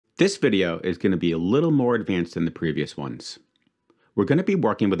This video is going to be a little more advanced than the previous ones. We're going to be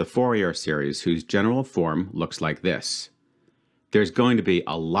working with a Fourier series whose general form looks like this. There's going to be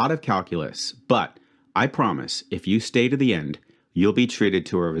a lot of calculus, but I promise if you stay to the end, you'll be treated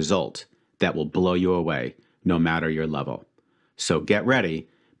to a result that will blow you away, no matter your level. So get ready,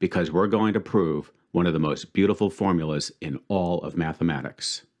 because we're going to prove one of the most beautiful formulas in all of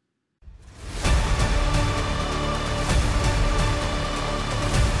mathematics.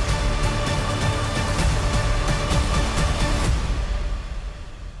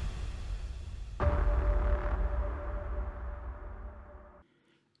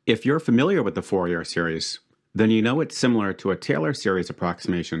 If you're familiar with the Fourier series, then you know it's similar to a Taylor series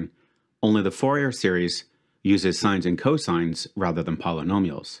approximation, only the Fourier series uses sines and cosines rather than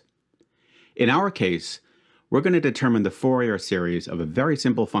polynomials. In our case, we're going to determine the Fourier series of a very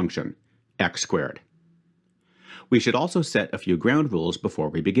simple function, x squared. We should also set a few ground rules before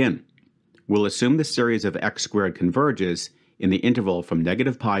we begin. We'll assume the series of x squared converges in the interval from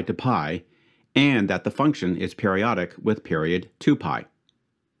negative pi to pi, and that the function is periodic with period 2 pi.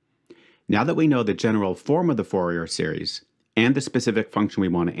 Now that we know the general form of the Fourier series and the specific function we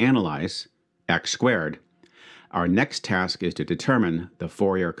want to analyze, x squared, our next task is to determine the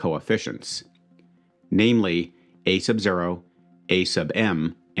Fourier coefficients, namely a sub 0, a sub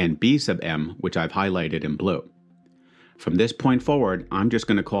m, and b sub m, which I've highlighted in blue. From this point forward, I'm just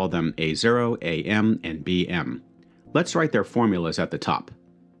going to call them a0, am, and bm. Let's write their formulas at the top.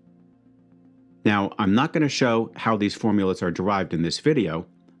 Now, I'm not going to show how these formulas are derived in this video,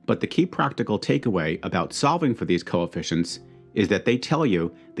 but the key practical takeaway about solving for these coefficients is that they tell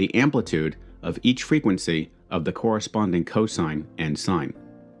you the amplitude of each frequency of the corresponding cosine and sine.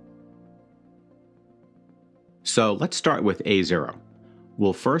 So let's start with a0.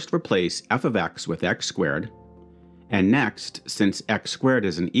 We'll first replace f of x with x squared, and next, since x squared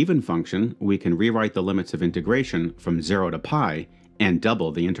is an even function, we can rewrite the limits of integration from 0 to pi and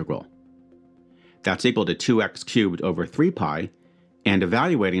double the integral. That's equal to 2x cubed over 3 pi, and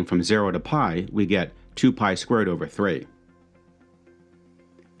evaluating from 0 to pi, we get 2 pi squared over 3.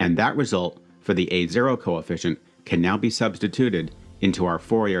 And that result for the a0 coefficient can now be substituted into our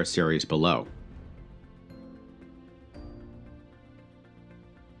Fourier series below.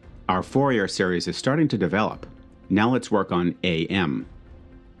 Our Fourier series is starting to develop. Now let's work on am.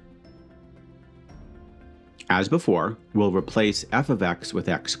 As before, we'll replace f of x with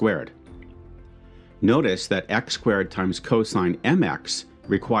x squared. Notice that x squared times cosine mx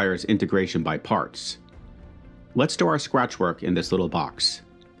requires integration by parts. Let's do our scratch work in this little box.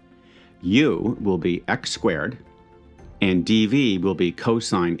 U will be x squared, and dv will be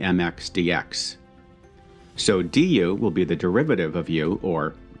cosine mx dx. So du will be the derivative of u,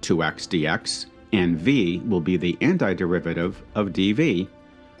 or 2x dx, and v will be the antiderivative of dv,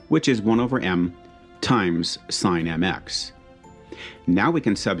 which is 1 over m times sine mx. Now we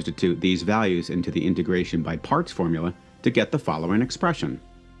can substitute these values into the integration by parts formula to get the following expression.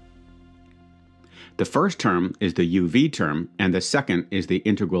 The first term is the uv term, and the second is the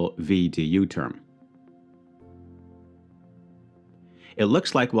integral v du term. It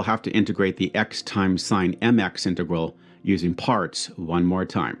looks like we'll have to integrate the x times sine mx integral using parts one more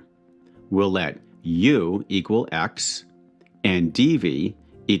time. We'll let u equal x and dv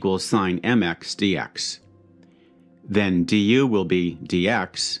equal sine mx dx. Then du will be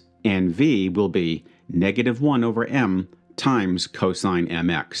dx, and v will be negative 1 over m times cosine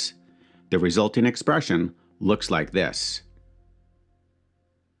mx. The resulting expression looks like this.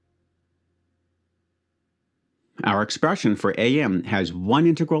 Our expression for am has one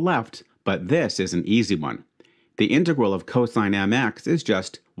integral left, but this is an easy one. The integral of cosine mx is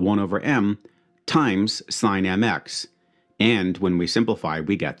just 1 over m times sine mx, and when we simplify,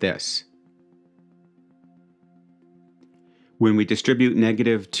 we get this. When we distribute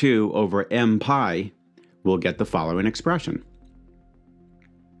negative 2 over m pi, we'll get the following expression.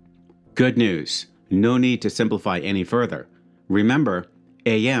 Good news, no need to simplify any further. Remember,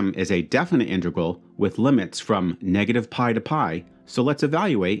 am is a definite integral with limits from negative pi to pi, so let's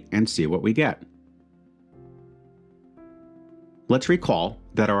evaluate and see what we get. Let's recall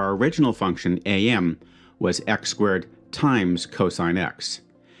that our original function am was x squared times cosine x.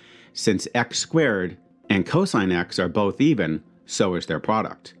 Since x squared and cosine x are both even, so is their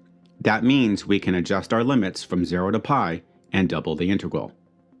product. That means we can adjust our limits from 0 to pi and double the integral.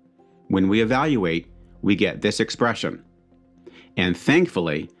 When we evaluate, we get this expression. And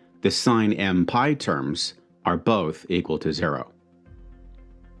thankfully, the sine m pi terms are both equal to 0.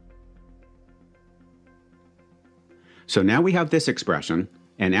 So now we have this expression,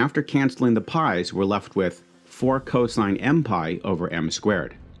 and after canceling the pi's, we're left with 4 cosine m pi over m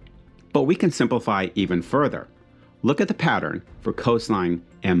squared. But we can simplify even further. Look at the pattern for cosine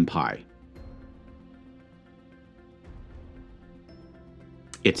m pi.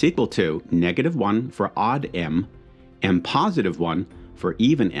 It's equal to -1 for odd m and +1 for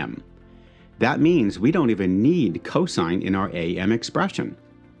even m. That means we don't even need cosine in our am expression.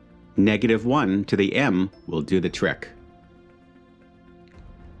 -1 to the m will do the trick.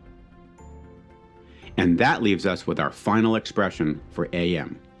 And that leaves us with our final expression for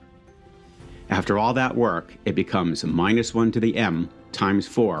am. After all that work, it becomes -1 to the m times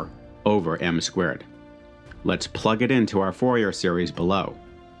 4 over m squared. Let's plug it into our Fourier series below.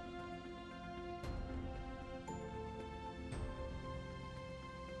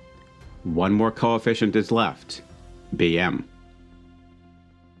 One more coefficient is left, bm.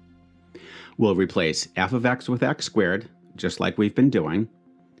 We'll replace f of x with x squared, just like we've been doing.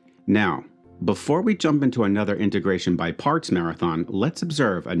 Now, before we jump into another integration by parts marathon, let's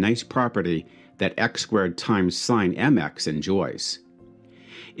observe a nice property that x squared times sine mx enjoys.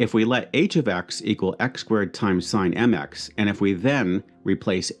 If we let h of x equal x squared times sine mx, and if we then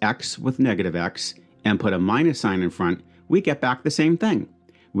replace x with -x and put a minus sign in front, we get back the same thing.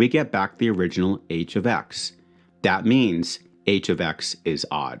 We get back the original h of x. That means h of x is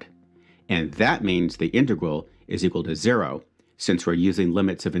odd. And that means the integral is equal to 0, since we're using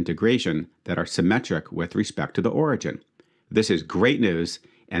limits of integration that are symmetric with respect to the origin. This is great news,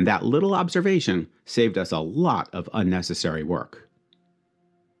 and that little observation saved us a lot of unnecessary work.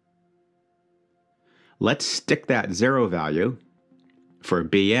 Let's stick that 0 value for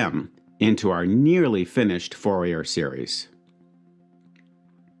bm into our nearly finished Fourier series.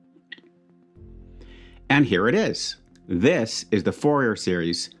 And here it is. This is the Fourier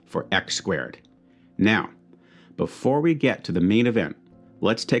series for x squared. Now, before we get to the main event,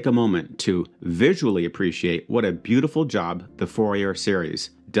 let's take a moment to visually appreciate what a beautiful job the Fourier series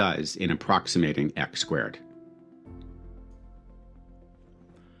does in approximating x squared.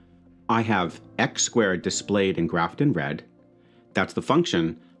 I have x squared displayed and graphed in red. That's the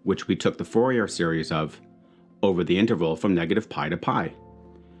function which we took the Fourier series of over the interval from -pi to pi.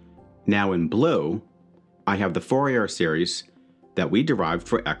 Now in blue, I have the Fourier series that we derived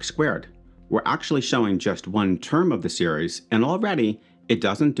for x squared. We're actually showing just one term of the series, and already it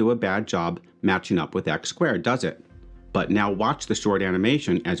doesn't do a bad job matching up with x squared, does it? But now watch the short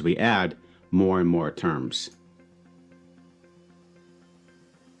animation as we add more and more terms.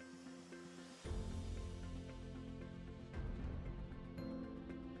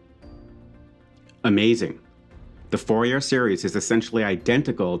 Amazing. The Fourier series is essentially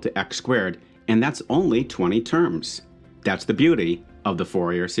identical to x squared, and that's only 20 terms. That's the beauty of the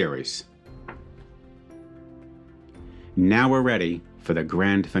Fourier series. Now we're ready for the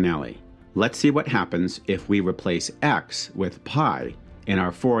grand finale. Let's see what happens if we replace x with pi in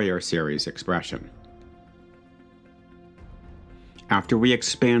our Fourier series expression. After we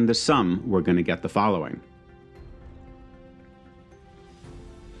expand the sum, we're going to get the following.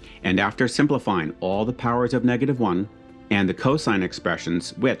 And after simplifying all the powers of -1 and the cosine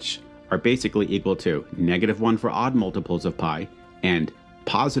expressions, which are basically equal to -1 for odd multiples of pi and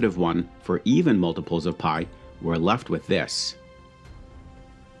 +1 for even multiples of pi, we're left with this.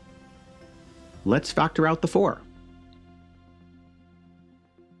 Let's factor out the 4.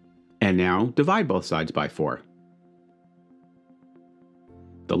 And now divide both sides by 4.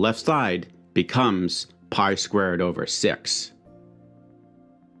 The left side becomes pi squared over 6.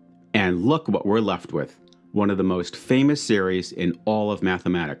 And look what we're left with, one of the most famous series in all of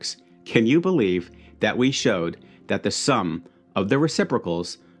mathematics. Can you believe that we showed that the sum of the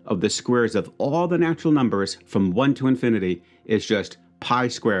reciprocals of the squares of all the natural numbers from 1 to infinity is just pi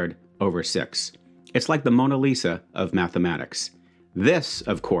squared over 6? It's like the Mona Lisa of mathematics. This,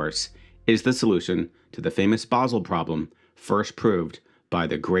 of course, is the solution to the famous Basel problem first proved by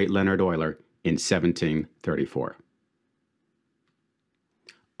the great Leonhard Euler in 1734.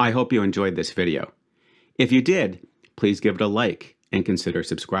 I hope you enjoyed this video. If you did, please give it a like and consider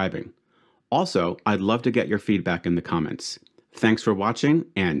subscribing. Also, I'd love to get your feedback in the comments. Thanks for watching,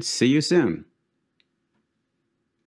 and see you soon.